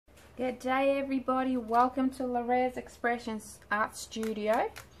Good day everybody, welcome to Le'Rez Expressions Art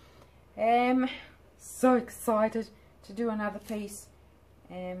Studio. So excited to do another piece.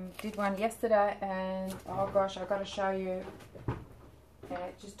 Did one yesterday and oh gosh, I got to show you.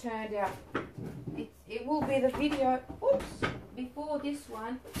 It just turned out, it will be the video, oops, before this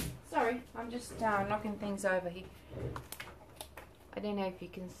one. Sorry, I'm just knocking things over here. I don't know if you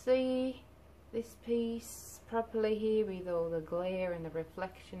can see this piece properly here with all the glare and the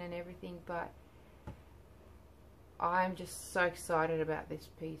reflection and everything, but I'm just so excited about this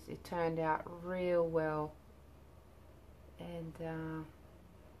piece. It turned out real well, and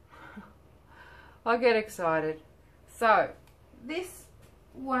I get excited. So this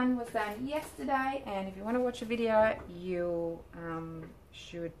one was done yesterday, and if you want to watch a video, you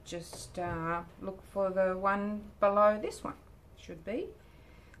should just look for the one below this one. Should be.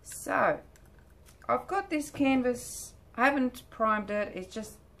 So I've got this canvas. I haven't primed it. It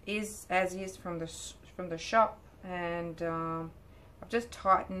just is as is from the shop, and I've just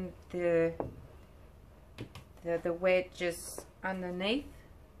tightened the wedges underneath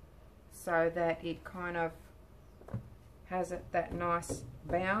so that it kind of has that nice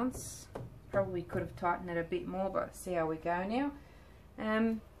bounce. Probably could have tightened it a bit more, but see how we go now.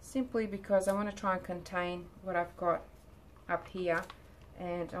 Simply because I want to try and contain what I've got up here,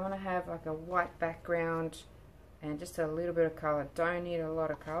 and I want to have like a white background and just a little bit of color. Don't need a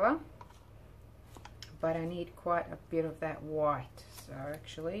lot of color, but I need quite a bit of that white, so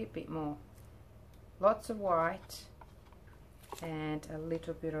actually a bit more. Lots of white and a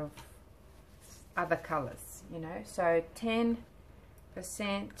little bit of other colors, you know. So 10%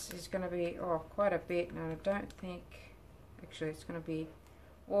 is going to be quite a bit, and I don't think actually it's going to be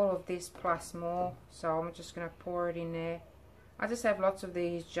all of this plus more, so I'm just going to pour it in there. I just have lots of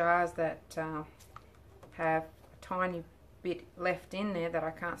these jars that have a tiny bit left in there that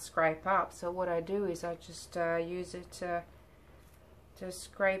I can't scrape up, so what I do is I just use it to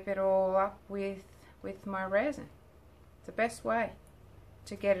scrape it all up with my resin. It's the best way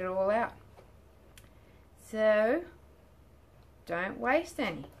to get it all out. So don't waste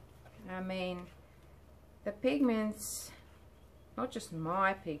any. I mean, the pigments, not just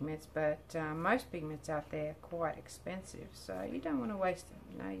my pigments, but most pigments out there are quite expensive, so you don't want to waste them.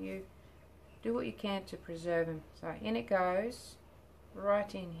 You know, you do what you can to preserve them. So in it goes,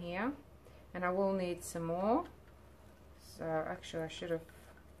 right in here, and I will need some more. So actually I should have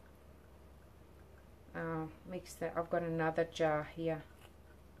mixed that. I've got another jar here.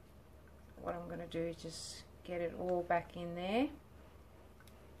 What I'm going to do is just get it all back in there.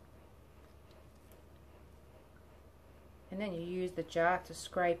 And then you use the jar to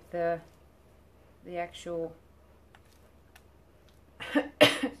scrape the actual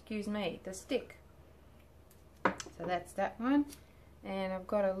excuse me, the stick. So that's that one, and I've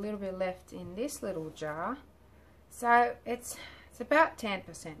got a little bit left in this little jar. So it's about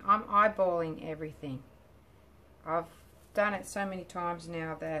 10%. I'm eyeballing everything. I've done it so many times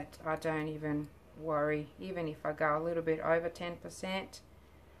now that I don't even worry, even if I go a little bit over 10%.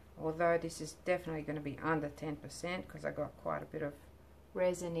 Although this is definitely going to be under 10% because I got quite a bit of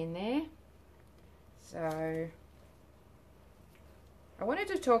resin in there. So I wanted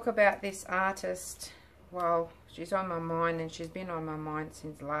to talk about this artist. Well, she's on my mind, and she's been on my mind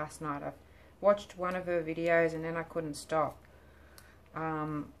since last night. I've watched one of her videos and then I couldn't stop.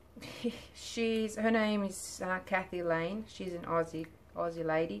 Her name is Cathy Lane. She's an Aussie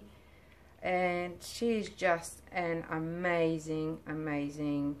lady, and she's just an amazing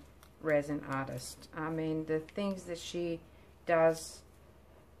resin artist. I mean, the things that she does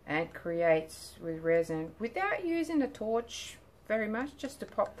and creates with resin without using a torch very much, just to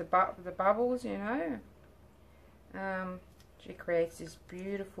pop the bubbles, you know. She creates this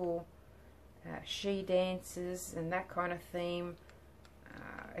beautiful she dances and that kind of theme.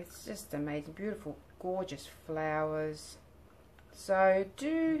 It's just amazing, beautiful, gorgeous flowers. So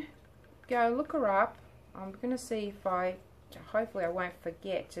do go look her up. I'm going to see if hopefully I won't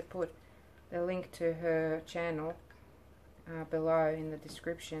forget to put the link to her channel below in the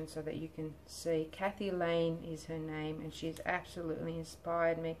description so that you can see. Cathy Lane is her name, and she's absolutely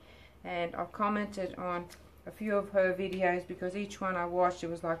inspired me, and I've commented on a few of her videos because each one I watched, it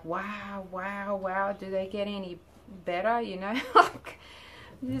was like, wow, wow, wow, do they get any better, you know? Like,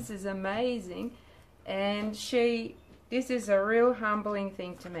 this is amazing. And this is a real humbling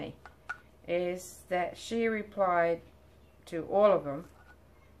thing to me, is that she replied to all of them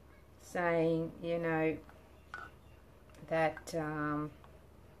saying, you know, that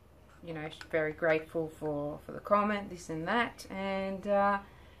you know, she's very grateful for the comment, this and that, and that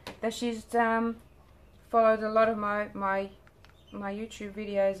she's followed a lot of my my YouTube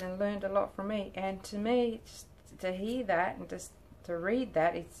videos and learned a lot from me. And to me, just to hear that and just to read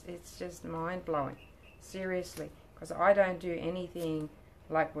that, it's just mind-blowing. Seriously, because I don't do anything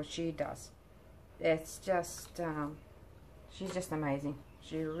like what she does. It's just, she's just amazing.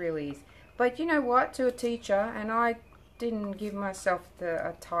 She really is. But you know what, to a teacher, and I didn't give myself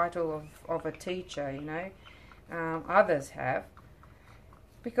a title of a teacher, you know, others have,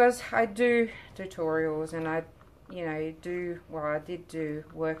 because I do tutorials and I, you know, I did do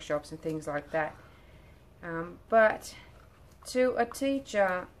workshops and things like that. But to a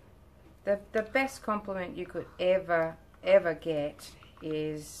teacher, the best compliment you could ever get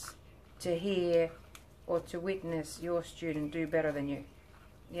is to hear or to witness your student do better than you.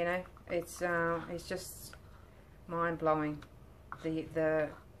 You know, it's just mind-blowing, the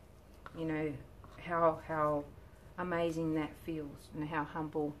you know, how amazing that feels and how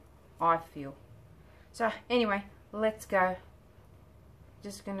humble I feel. So anyway, let's go.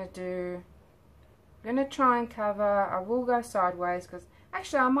 Just gonna try and cover. I will go sideways because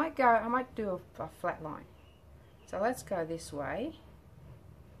actually I might do a flat line. So let's go this way.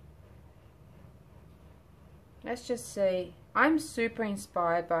 Let's just see. I'm super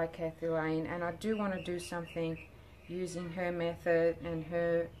inspired by Cathy Lane, and I do want to do something using her method and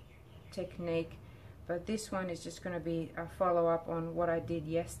her technique, but this one is just going to be a follow-up on what I did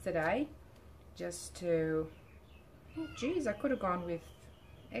yesterday, just to, oh geez, I could have gone with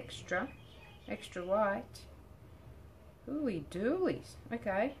extra white. Ooey doolies.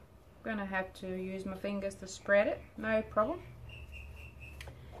 Okay, I'm going to have to use my fingers to spread it, no problem.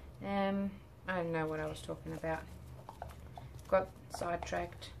 I don't know what I was talking about. Got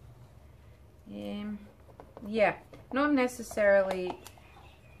sidetracked. Yeah, not necessarily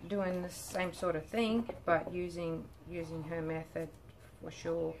doing the same sort of thing, but using her method for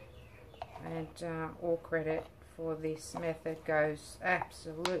sure. And all credit for this method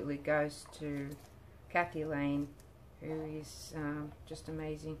absolutely goes to Cathy Lane, who is just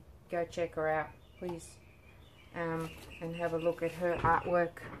amazing. Go check her out, please, and have a look at her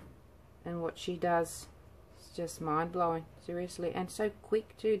artwork and what she does. It's just mind-blowing, seriously, and so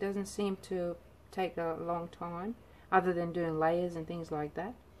quick too. Doesn't seem to take a long time, other than doing layers and things like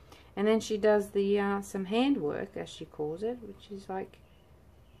that. And then she does the some handwork, as she calls it, which is like,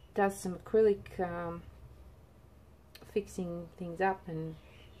 does some acrylic fixing things up and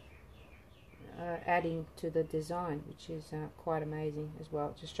adding to the design, which is quite amazing as well.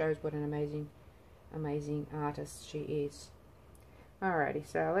 It just shows what an amazing artist she is. Alrighty,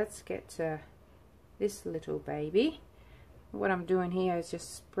 so let's get to this little baby. What I'm doing here is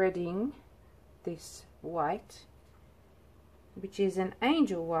just spreading this white, which is an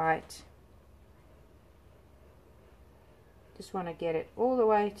angel white. Just want to get it all the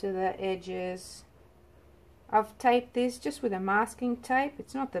way to the edges. I've taped this just with a masking tape.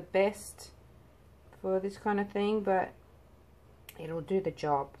 It's not the best for this kind of thing, but it'll do the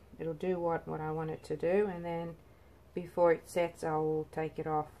job. It'll do what I want it to do, and then before it sets I will take it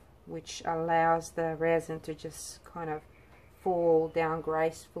off, which allows the resin to just kind of fall down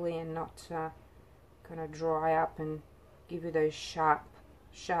gracefully and not kind of dry up and give you those sharp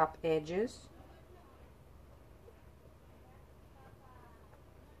edges.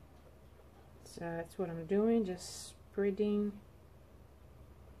 So that's what I'm doing, just spreading.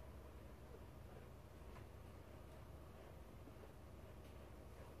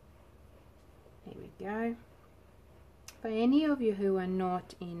 There we go. For any of you who are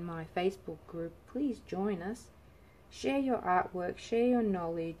not in my Facebook group, please join us. Share your artwork, share your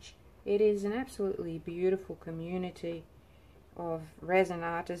knowledge. It is an absolutely beautiful community of resin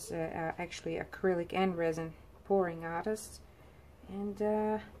artists, actually acrylic and resin pouring artists, and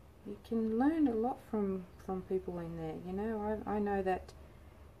you can learn a lot from people in there. You know, I know that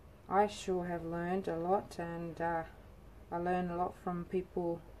I sure have learned a lot, and I learn a lot from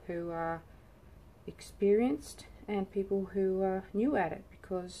people who are experienced and people who are new at it,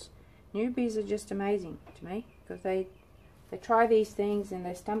 because newbies are just amazing to me, because they try these things and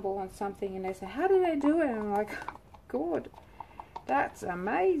they stumble on something and they say, how do they do it? And I'm like, God, that's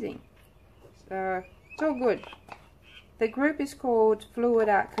amazing. So it's all good. The group is called Fluid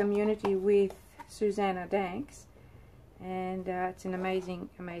Art Community with Suzana Dancks, and it's an amazing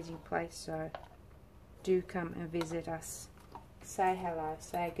place, so do come and visit us. Say hello,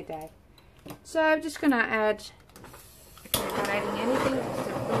 say good day. So I'm just going to add, not adding anything, just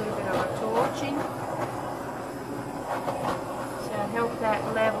a little bit of a torching, so help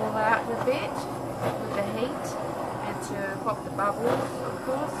that level out a bit with the heat and to pop the bubbles, of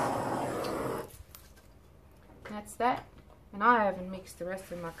course. That's that. And I haven't mixed the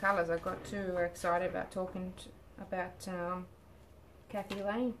rest of my colours. I got too excited about talking about Cathy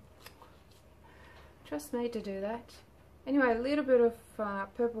Lane. Trust me to do that. Anyway, a little bit of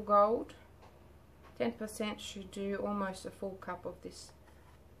purple gold. 10% should do almost a full cup of this.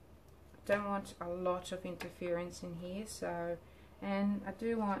 I don't want a lot of interference in here, so, and I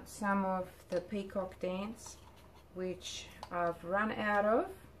do want some of the Peacock Dance, which I've run out of,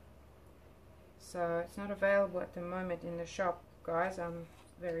 so it's not available at the moment in the shop, guys. I'm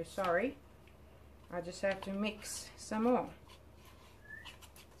very sorry. I just have to mix some more.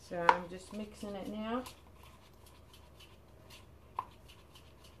 So I'm just mixing it now.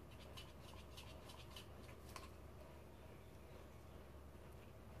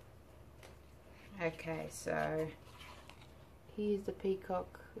 Okay, so here's the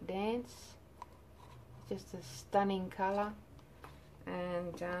Peacock Dance. Just a stunning color,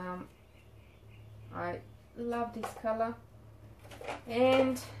 and I love this color.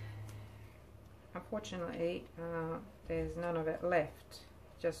 And unfortunately, there's none of it left.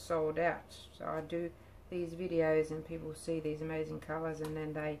 Just sold out. So I do these videos, and people see these amazing colors, and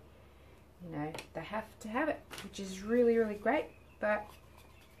then they, you know, they have to have it, which is really, really great. But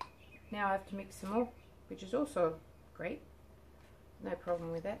now I have to mix some more, which is also great. No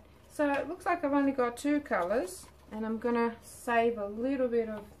problem with that. So it looks like I've only got 2 colors, and I'm gonna save a little bit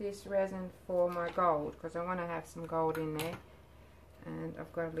of this resin for my gold, because I want to have some gold in there. And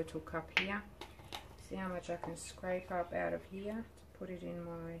I've got a little cup here. See how much I can scrape up out of here to put it in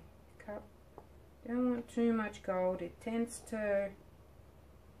my cup. Don't want too much gold, it tends to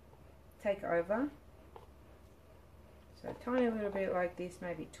take over. So a tiny little bit like this,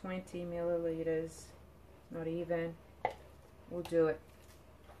 maybe 20 milliliters, not even, will do it.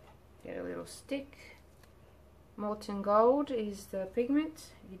 Get a little stick. Molten gold is the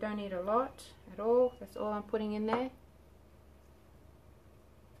pigment. You don't need a lot at all. That's all I'm putting in there.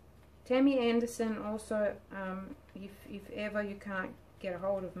 Tammy Anderson also, if ever you can't get a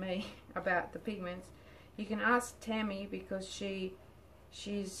hold of me about the pigments, you can ask Tammy, because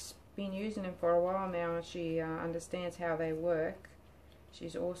she's been using them for a while now, and she understands how they work.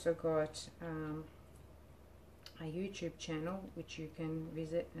 She's also got a YouTube channel which you can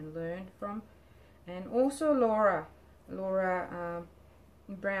visit and learn from. And also Laura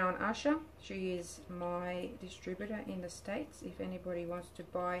Brown Usher, she is my distributor in the States. If anybody wants to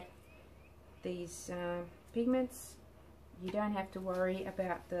buy these pigments, you don't have to worry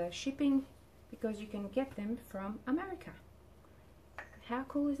about the shipping, because you can get them from America. How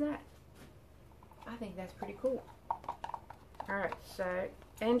cool is that? I think that's pretty cool. Alright, so,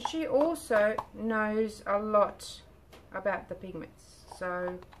 and she also knows a lot about the pigments,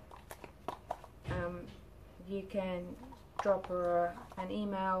 so you can drop her an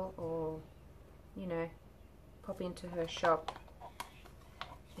email, or, you know, pop into her shop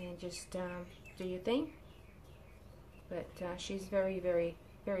and just do your thing. But she's very, very,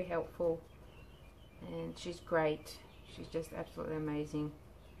 very helpful, and she's great. She's just absolutely amazing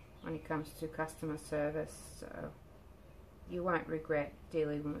when it comes to customer service, so you won't regret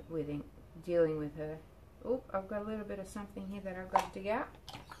dealing with her. Oh, I've got a little bit of something here that I've got to dig out.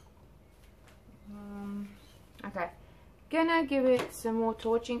 Okay, gonna give it some more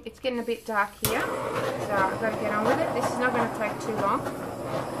torching. It's getting a bit dark here, so I've got to get on with it. This is not going to take too long.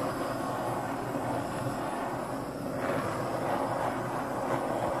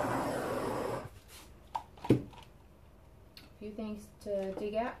 A few things to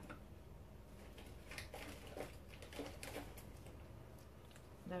dig out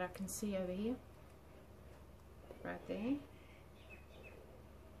that I can see over here, right there.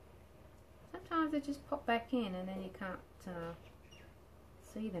 Sometimes they just pop back in, and then you can't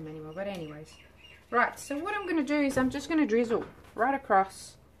see them anymore. But anyways, right, so what I'm going to do is I'm just going to drizzle right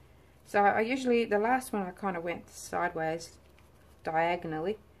across. So I usually, the last one I kind of went sideways,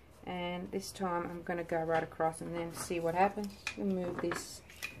 diagonally, and this time I'm going to go right across and then see what happens. Move this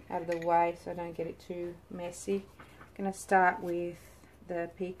out of the way so I don't get it too messy. I'm going to start with the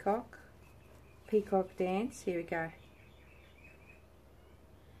Peacock Dance. Here we go.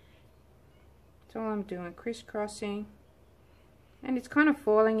 That's all I'm doing, crisscrossing, and it's kind of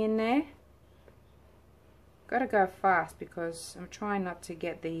falling in there. Got to go fast because I'm trying not to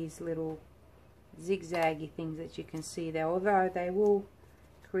get these little zigzaggy things that you can see there, although they will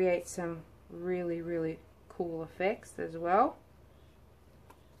create some really, really cool effects as well.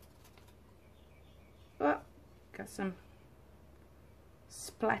 But got some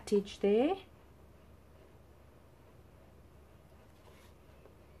splattage there.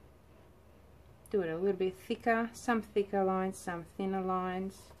 Do it a little bit thicker, some thicker lines, some thinner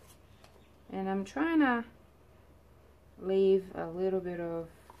lines, and I'm trying to leave a little bit of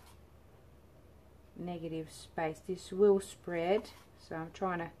negative space. This will spread, so I'm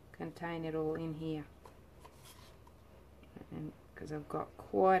trying to contain it all in here, and because I've got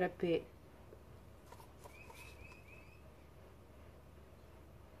quite a bit.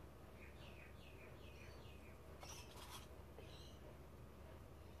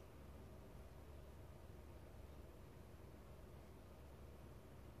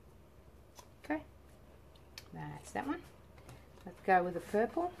 Okay, that's that one. Let's go with the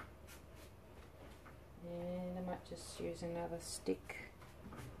purple, and I might just use another stick.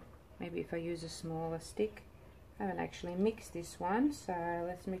 Maybe if I use a smaller stick. I haven't actually mixed this one, so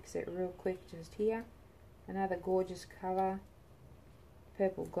let's mix it real quick just here. Another gorgeous colour,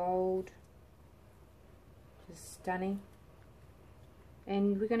 purple gold, just stunning.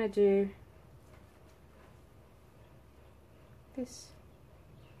 And we're going to do this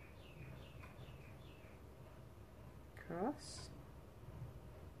cross.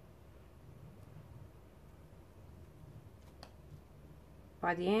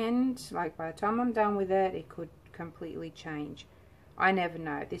 By the end, like by the time I'm done with it, it could completely change. I never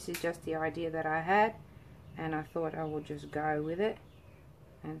know. This is just the idea that I had, and I thought I would just go with it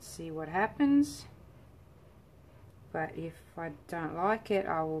and see what happens. But if I don't like it,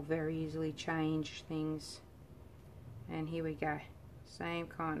 I will very easily change things. And here we go. Same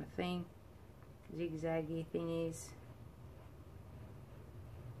kind of thing. Zigzaggy thingies.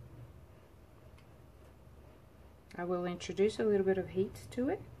 I will introduce a little bit of heat to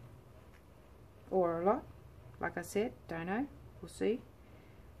it, or a lot. Like I said, don't know, we'll see.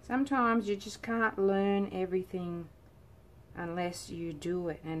 Sometimes you just can't learn everything unless you do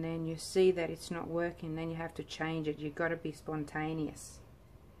it, and then you see that it's not working, then you have to change it. You've got to be spontaneous.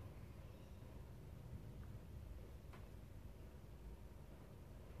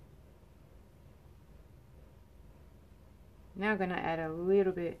 Now I'm going to add a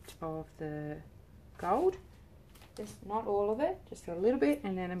little bit of the gold. Just not all of it, just a little bit,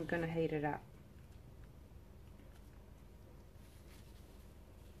 and then I'm going to heat it up.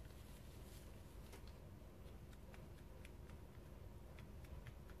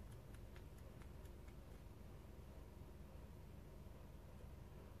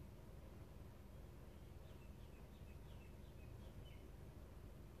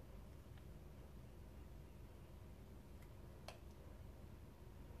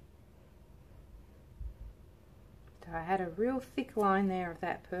 I had a real thick line there of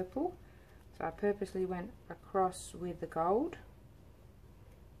that purple, so I purposely went across with the gold,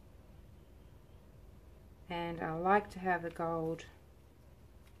 and I like to have the gold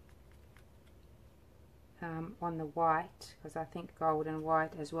on the white, because I think gold and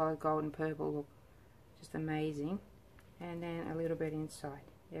white as well as gold and purple look just amazing. And then a little bit inside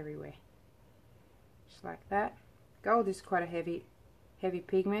everywhere, just like that. Gold is quite a heavy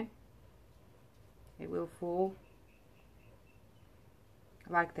pigment, it will fall,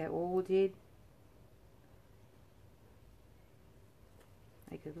 like they all did.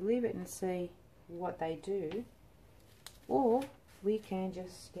 I could leave it and see what they do, or we can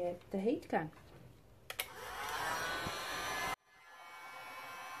just get the heat gun.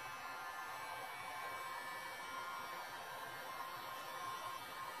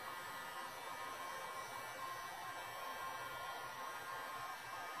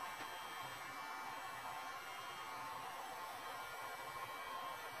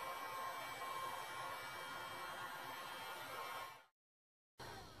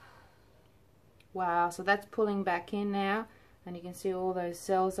 Wow, so that's pulling back in now, and you can see all those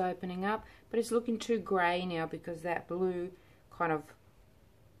cells opening up, but it's looking too grey now because that blue kind of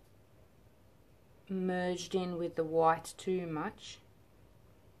merged in with the white too much.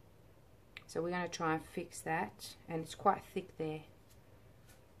 So we're going to try and fix that, and it's quite thick there.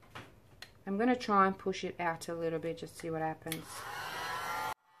 I'm going to try and push it out a little bit, just see what happens.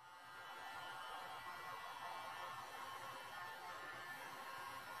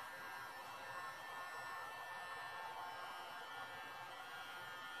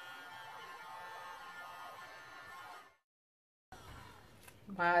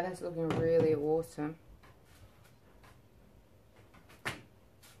 Wow, that's looking really awesome.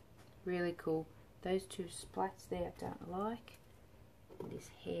 Really cool. Those two splats there I don't like.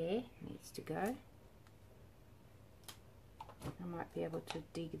 This hair needs to go. I might be able to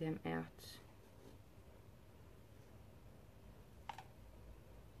dig them out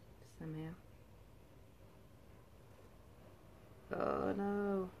somehow. Oh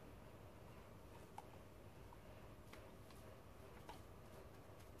no.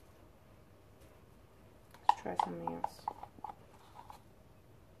 Try something else.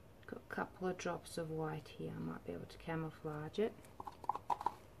 Got a couple of drops of white here. I might be able to camouflage it.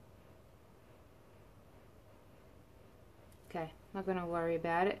 Okay, Not going to worry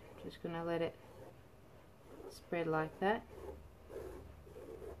about it, just going to let it spread like that.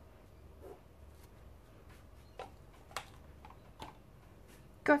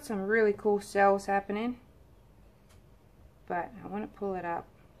 Got some really cool cells happening, but I want to pull it up.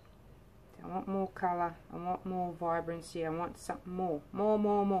 I want more colour, I want more vibrancy, I want something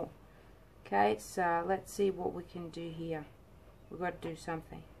more. Okay, so let's see what we can do here. We've got to do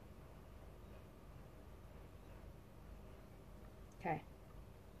something. Okay.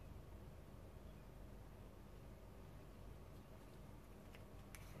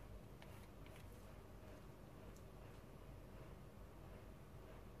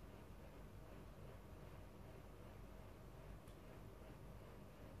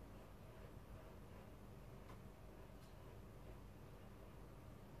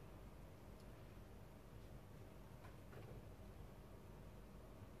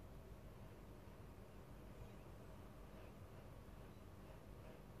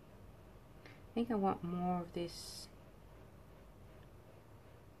 I think I want more of this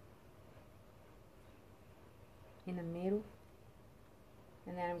in the middle,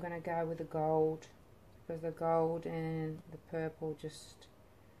 and then I'm going to go with the gold, because the gold and the purple just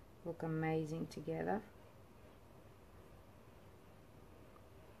look amazing together.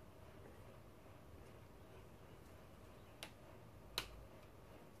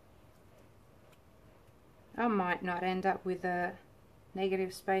 I might not end up with a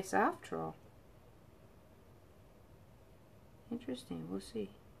negative space after all. Interesting, we'll see.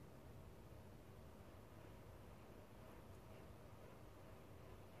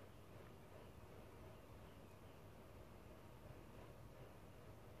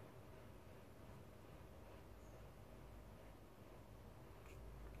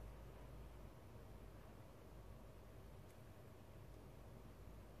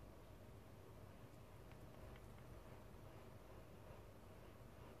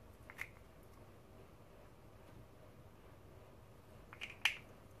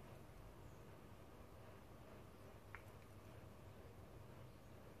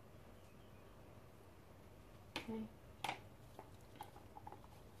 Okay.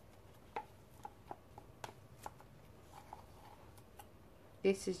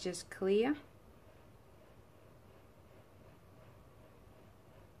 This is just clear.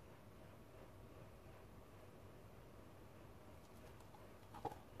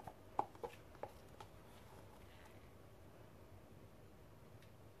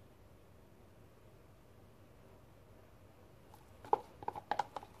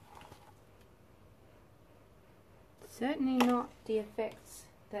 Certainly not the effects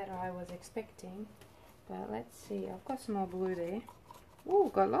that I was expecting, but let's see. I've got some more blue there.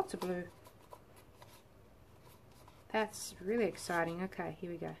 Ooh, got lots of blue. That's really exciting. Okay, here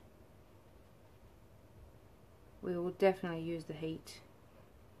we go. We will definitely use the heat,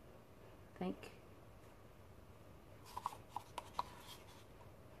 I think.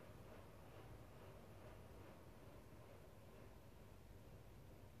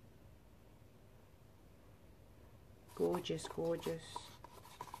 Gorgeous, gorgeous.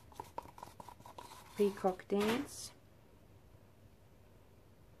 Peacock Dance.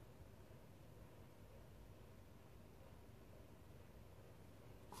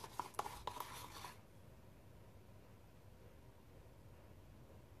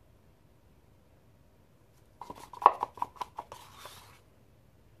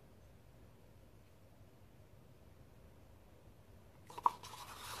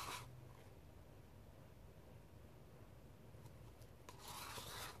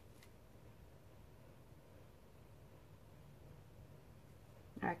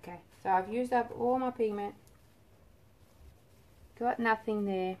 Okay, so I've used up all my pigment, got nothing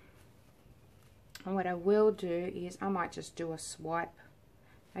there, and what I will do is I might just do a swipe.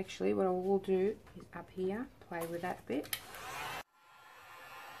 Actually, what I will do is up here, play with that a bit.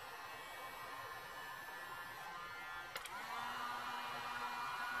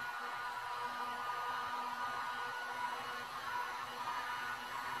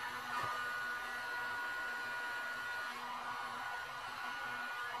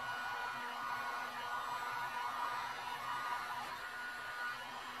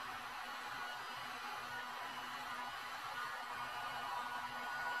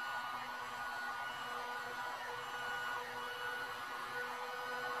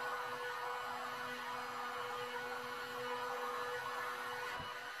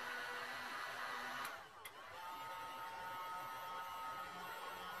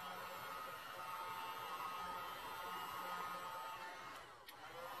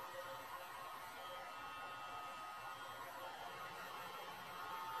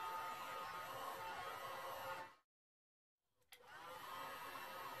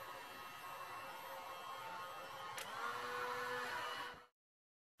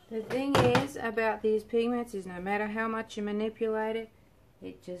 The thing is about these pigments is no matter how much you manipulate it,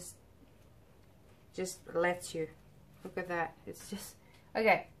 it just lets you. Look at that. It's just,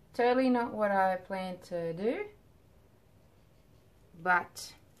 okay, totally not what I planned to do,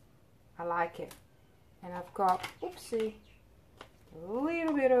 but I like it. And I've got, oopsie, a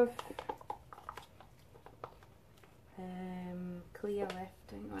little bit of clear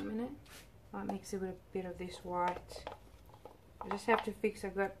left. Hang on a minute. Might mix it with a bit of this white. I just have to fix, I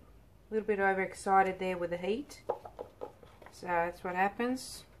got a little bit overexcited there with the heat. So that's what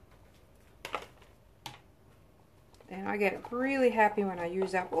happens. And I get really happy when I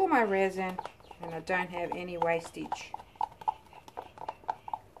use up all my resin and I don't have any wastage.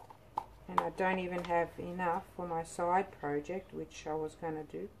 And I don't even have enough for my side project, which I was going to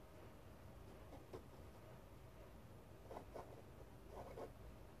do.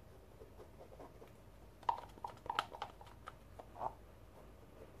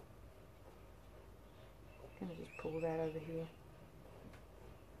 I'm going to just pull that over here.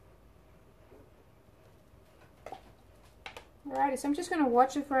 Alrighty, so I'm just going to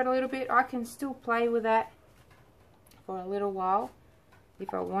watch it for a little bit. I can still play with that for a little while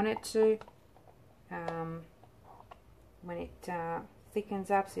if I wanted to. When it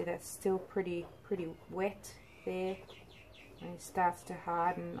thickens up, see that's still pretty wet there. When it starts to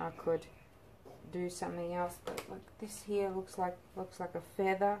harden, I could do something else. But look, this here looks like a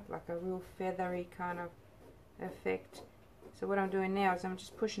feather, like a real feathery kind of effect. So what I'm doing now is I'm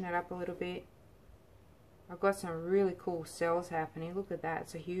just pushing it up a little bit. I've got some really cool cells happening. Look at that,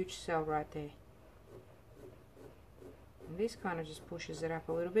 it's a huge cell right there. And this kind of just pushes it up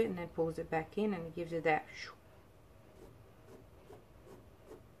a little bit and then pulls it back in and gives it that.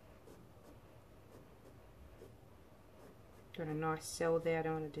 Got a nice cell there, I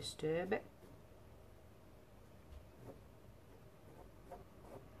don't want to disturb it.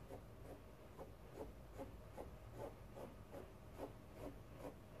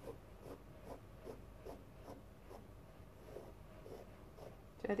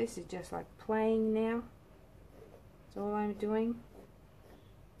 So this is just like playing now. That's all I'm doing.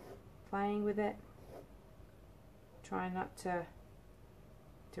 Playing with it. Trying not to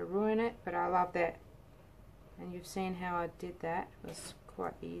ruin it, but I love that. And you've seen how I did that. It was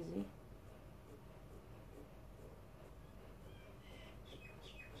quite easy.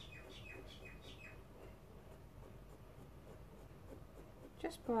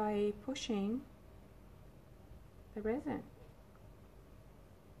 Just by pushing the resin.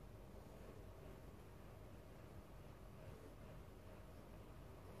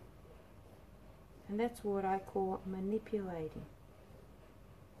 And that's what I call manipulating.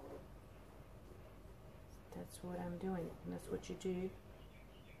 That's what I'm doing, and that's what you do.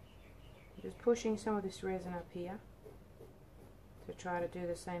 I'm just pushing some of this resin up here to try to do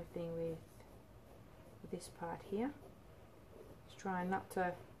the same thing with this part here. Just trying not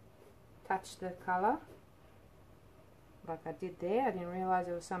to touch the colour like I did there. I didn't realise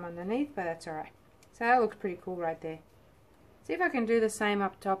there was some underneath, but that's alright. So that looks pretty cool right there. See if I can do the same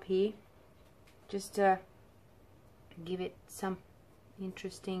up top here, just to give it some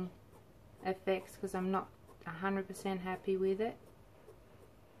interesting effects, because I'm not 100% happy with it.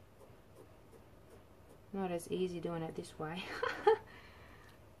 Not as easy doing it this way.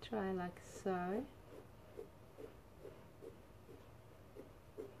 Try like so.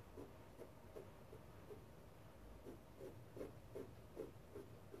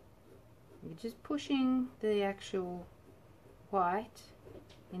 You're just pushing the actual white.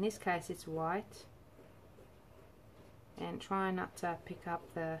 In this case it's white, and try not to pick up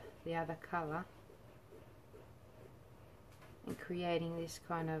the other colour, and creating this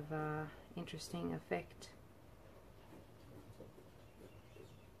kind of interesting effect.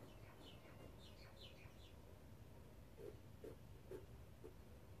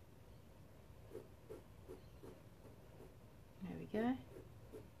 There we go.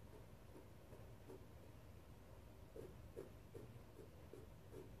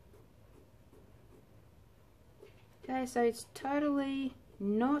 Okay, so it's totally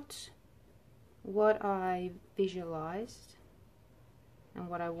not what I visualized and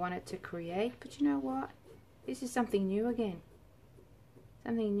what I wanted to create, but you know what? This is something new again.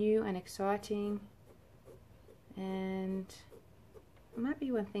 Something new and exciting, and I'm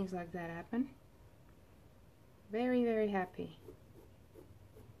happy when things like that happen. Very, very happy.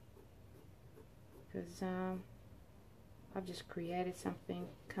 Because I've just created something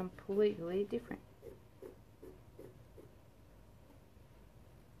completely different.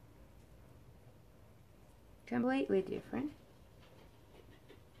 Completely different.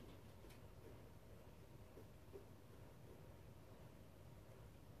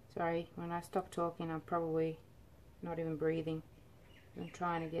 Sorry, when I stop talking I'm probably not even breathing. I'm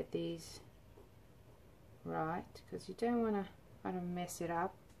trying to get these right because you don't want to kind of mess it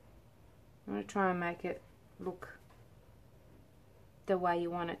up. You want to try and make it look the way you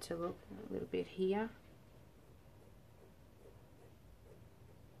want it to look. A little bit here.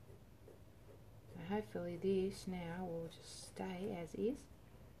 So hopefully this now will just stay as is.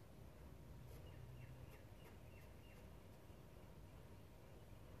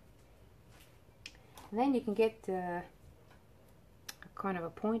 And then you can get a kind of a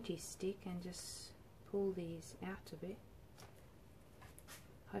pointy stick and just pull these out a bit.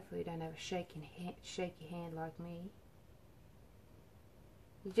 Hopefully you don't have a shaky hand like me.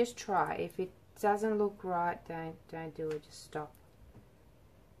 You just try. If it doesn't look right, don't do it. Just stop.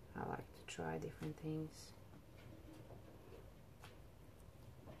 I like to try different things.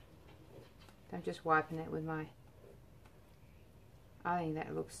 I'm just wiping it with my... I think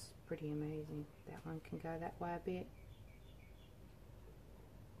that looks pretty amazing. That one can go that way a bit.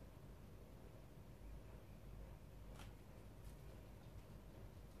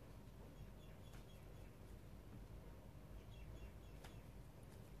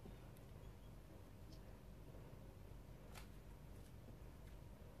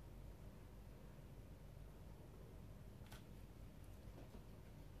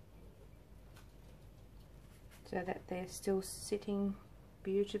 So that they're still sitting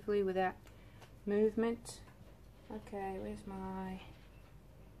beautifully without movement. Okay, where's my...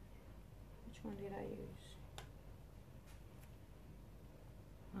 Which one did I use?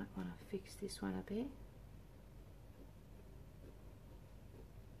 Might want to fix this one a bit.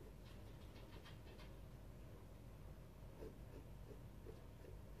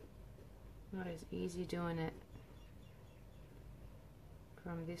 Not as easy doing it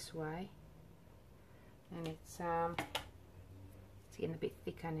from this way. And it's getting a bit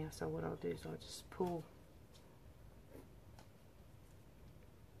thicker now, so what I'll do is I'll just pull.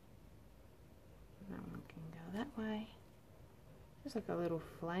 That one can go that way. Just like a little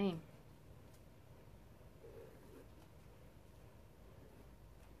flame.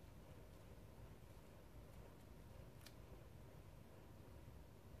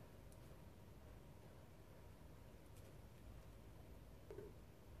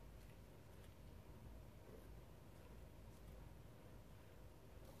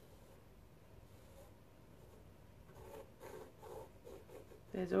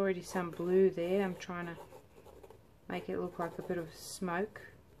 There's already some blue there. I'm trying to make it look like a bit of smoke,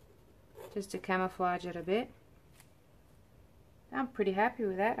 just to camouflage it a bit. I'm pretty happy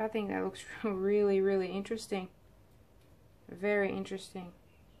with that. I think that looks really, really interesting. Very interesting.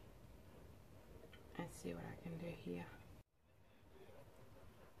 Let's see what I can do here.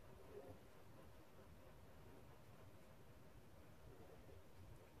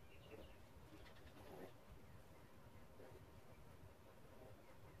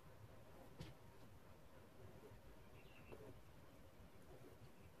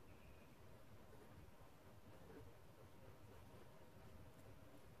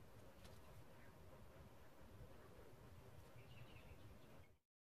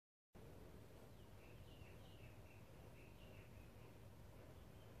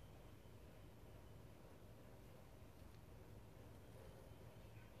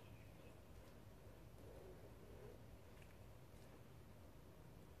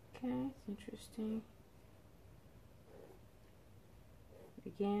 Okay, it's interesting.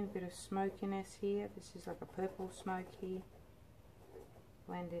 Again, a bit of smokiness here. This is like a purple smoke here.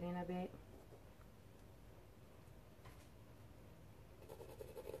 Blend it in a bit.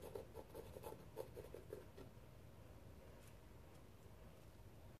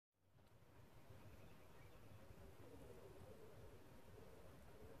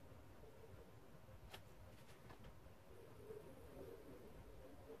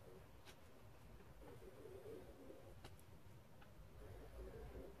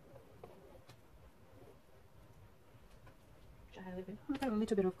 I've got a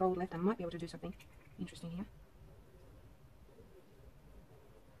little bit of gold left. I might be able to do something interesting here.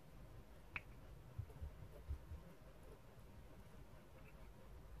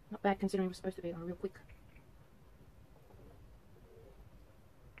 Not bad considering it was supposed to be a real quick.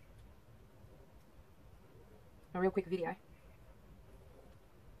 Video.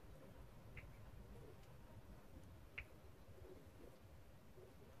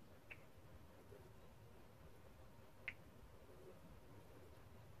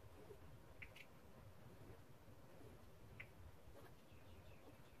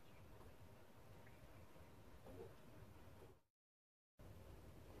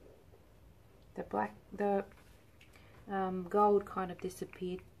 The gold kind of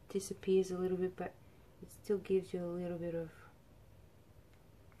disappeared disappears a little bit, but it still gives you a little bit of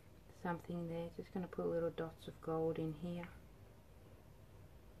something there. Just going to put little dots of gold in here.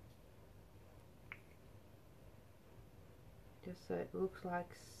 Just so it looks like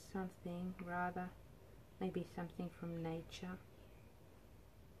something, rather maybe something from nature.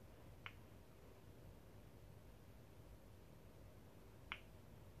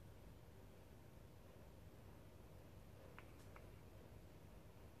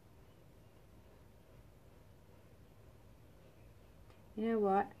 You know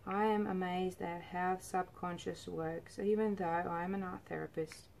what? I am amazed at how subconscious works, even though I am an art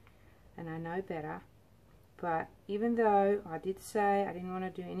therapist and I know better. But even though I did say I didn't want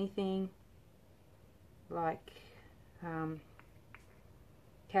to do anything like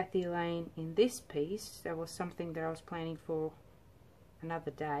Cathy Lane in this piece, that was something that I was planning for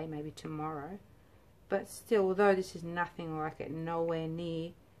another day, maybe tomorrow. But still, although this is nothing like it, nowhere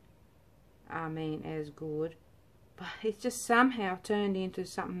near, I mean, as good, but it's just somehow turned into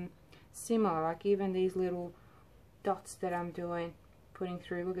something similar. Like even these little dots that I'm doing, putting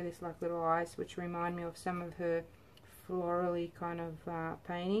through, look at this, like little eyes, which remind me of some of her florally kind of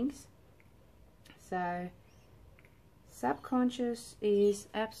paintings. So subconscious is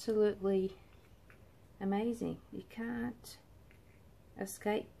absolutely amazing. You can't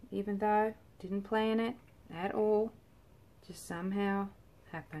escape, even though didn't plan it at all, just somehow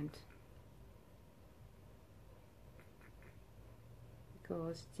happened,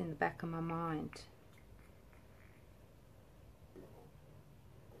 because it's in the back of my mind.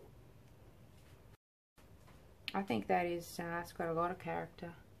 I think that is, it's got a lot of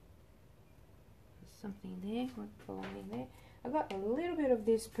character. There's something there, following there. I've got a little bit of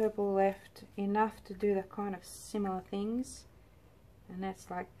this purple left, enough to do the kind of similar things. And that's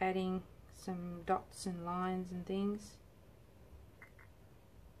like adding some dots and lines and things.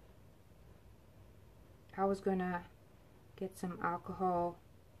 I was gonna get some alcohol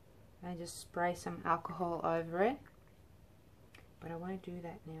and just spray some alcohol over it. But I won't do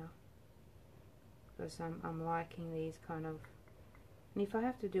that now, because I'm liking these kind of, and if I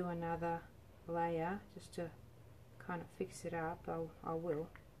have to do another layer just to kind of fix it up, I will,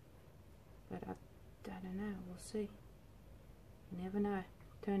 but I don't know, we'll see. You never know.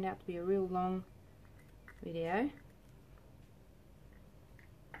 Turned out to be a real long video.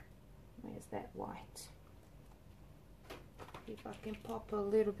 Where's that white? If I can pop a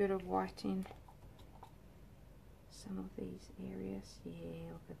little bit of white in some of these areas.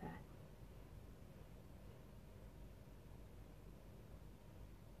 Yeah, look at that.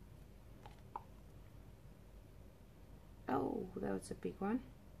 Oh, that was a big one.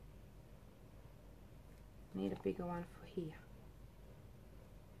 Need a bigger one for here.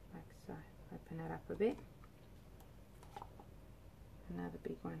 Like so. Open that up a bit. Another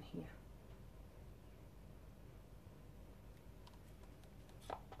big one here.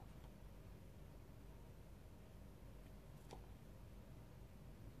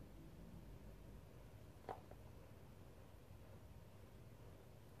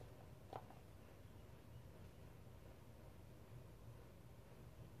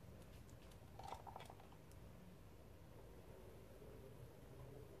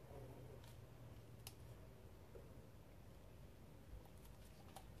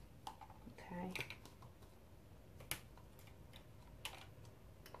 Okay.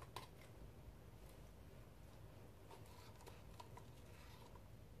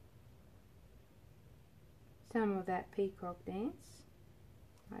 Some of that peacock dance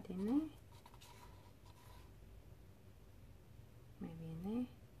right in there. Maybe in there.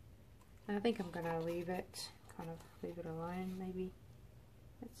 And I think I'm going to leave it, kind of leave it alone maybe.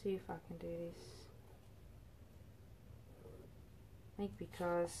 Let's see if I can do this. I think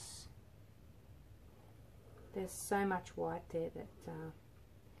because there's so much white there that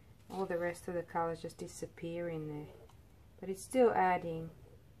all the rest of the colours just disappear in there. But it's still adding,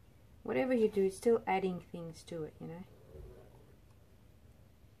 whatever you do, it's still adding things to it, you know.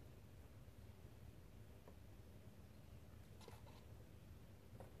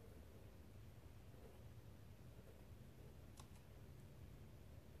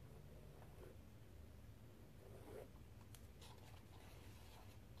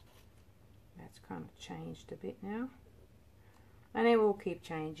 That's kind of changed a bit now, and it will keep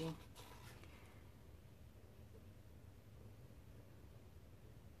changing.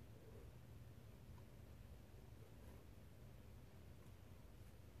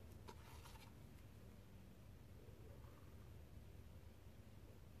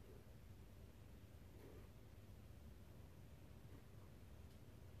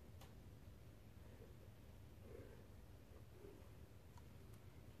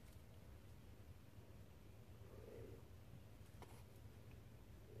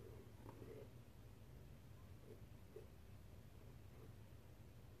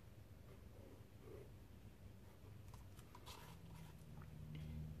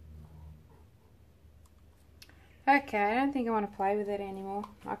 Okay, I don't think I want to play with it anymore.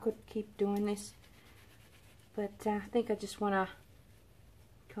 I could keep doing this, but I think I just want to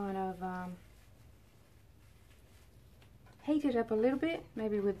kind of heat it up a little bit,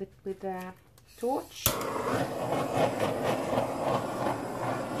 maybe with the torch.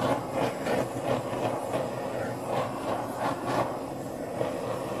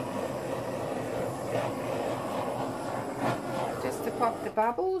 Just to pop the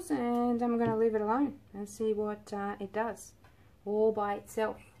bubbles, and I'm going to leave it alone and see what it does all by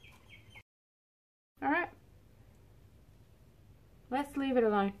itself. Alright, let's leave it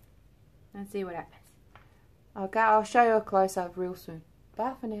alone and see what happens. Okay, I'll show you a close-up real soon.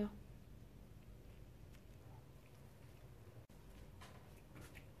 Bye for now.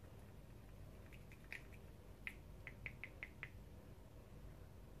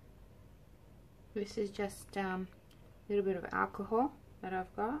 This is just a little bit of alcohol that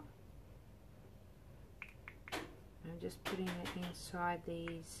I've got. I'm just putting it inside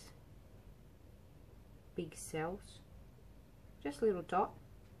these big cells. Just a little dot.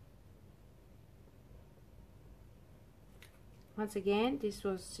 Once again, this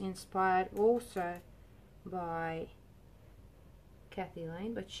was inspired also by Cathy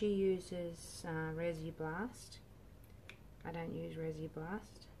Lane, but she uses Resin Blast. I don't use Resin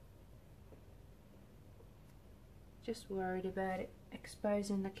Blast. Just worried about it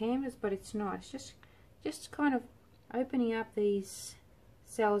exposing the canvas, but it's not. It's just kind of opening up these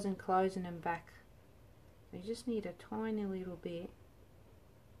cells and closing them back. You just need a tiny little bit,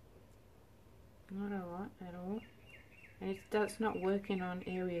 not a lot at all, and it's not working on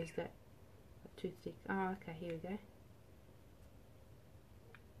areas that are too thick. Oh, okay, here we go.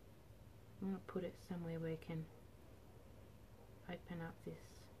 I'm going to put it somewhere where it can open up this.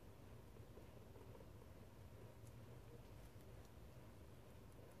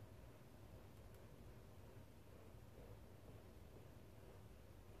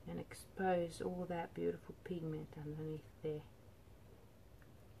 And expose all that beautiful pigment underneath there.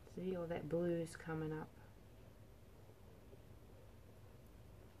 See, all that blue is coming up.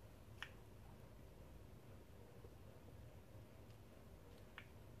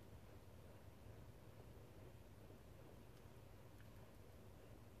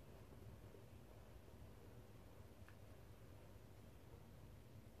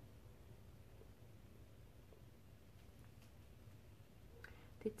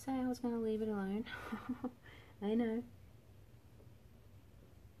 Did say I was going to leave it alone. I know.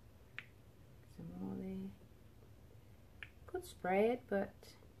 Some more there. Could spray it, but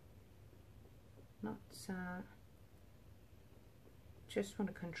not. Just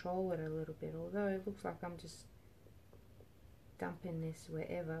want to control it a little bit. Although it looks like I'm just dumping this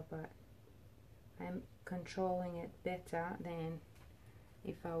wherever, but I'm controlling it better than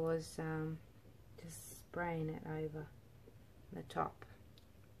if I was just spraying it over the top.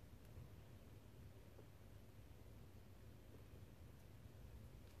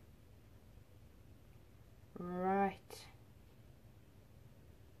 Right.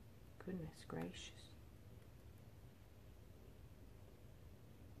 Goodness gracious.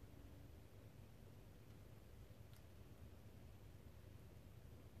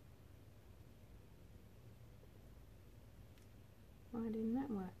 Why didn't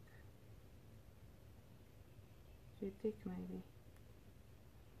that work? Too thick maybe.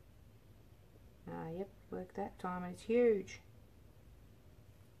 Ah, yep, worked that time. It's huge.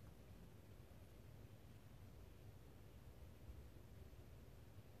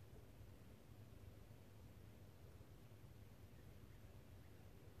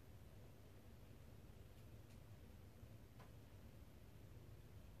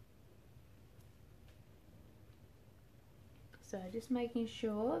 So just making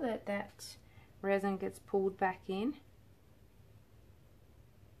sure that that resin gets pulled back in.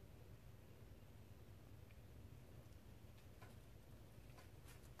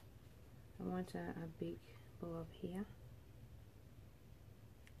 I want a big blob here.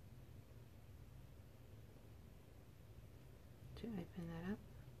 To open that up.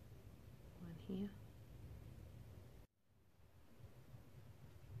 One here.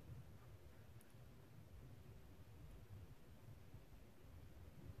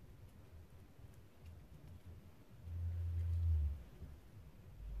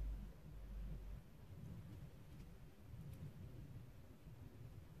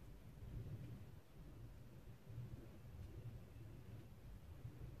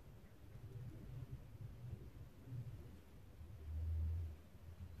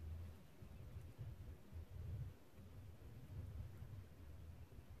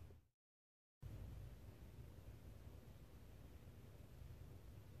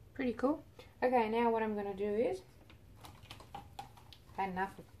 Pretty cool. Okay, now what I'm going to do is had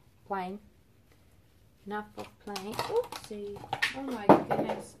enough of playing. Enough of playing. Oopsie. Oh my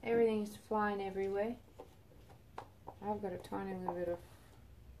goodness. Everything is flying everywhere. I've got a tiny little bit of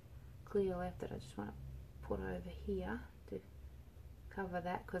clear left that I just want to put over here to cover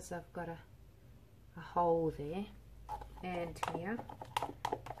that, because I've got a hole there and here.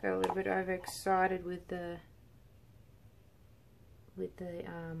 Got a little bit overexcited with the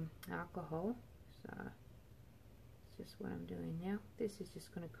alcohol, so it's just what I'm doing now. This is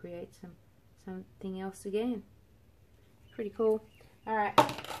just going to create something else again. Pretty cool. Alright,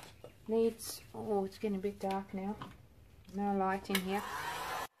 needs, oh, it's getting a bit dark now. No light in here.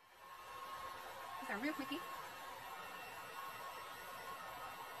 So real quickie.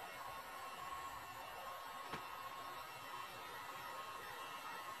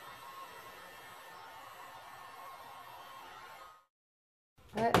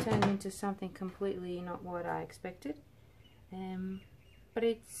 That turned into something completely not what I expected, but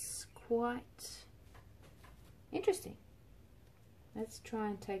it's quite interesting. Let's try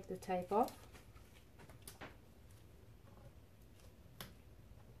and take the tape off.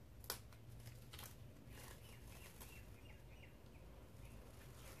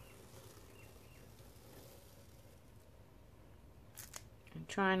 And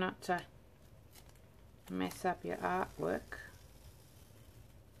try not to mess up your artwork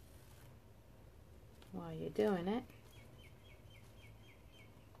while you're doing it.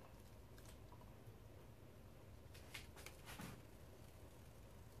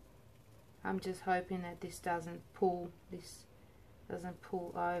 I'm just hoping that this doesn't pull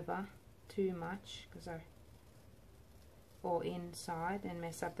over too much, or inside and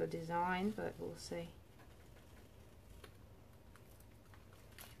mess up the design, but we'll see.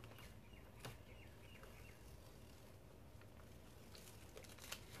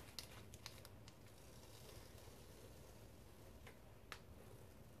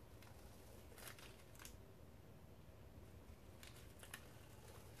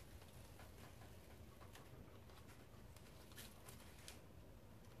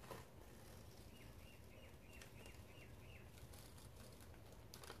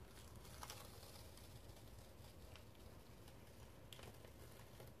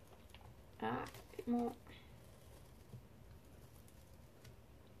 A bit more.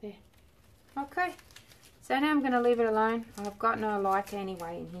 There. Okay, so now I'm going to leave it alone. I've got no light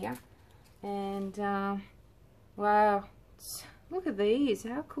anyway in here, and wow, look at these.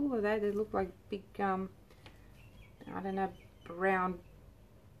 How cool are they? They look like big I don't know, brown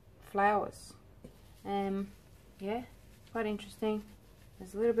flowers. Yeah, quite interesting.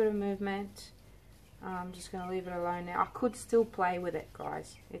 There's a little bit of movement. I'm just going to leave it alone now. I could still play with it,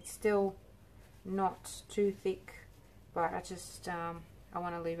 guys. It's still not too thick, but I just I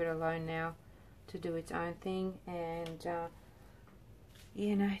want to leave it alone now to do its own thing. And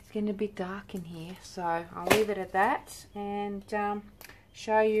you know, it's getting a bit dark in here, so I'll leave it at that and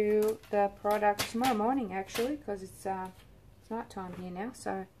show you the product tomorrow morning, actually, because it's night time here now.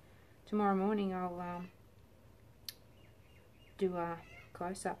 So tomorrow morning I'll do a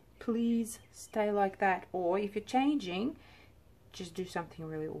close-up. Please stay like that, or if you're changing, just do something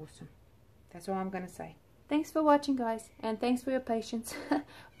really awesome. That's all I'm going to say. Thanks for watching, guys, and thanks for your patience.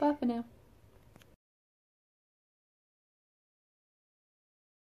 Bye for now.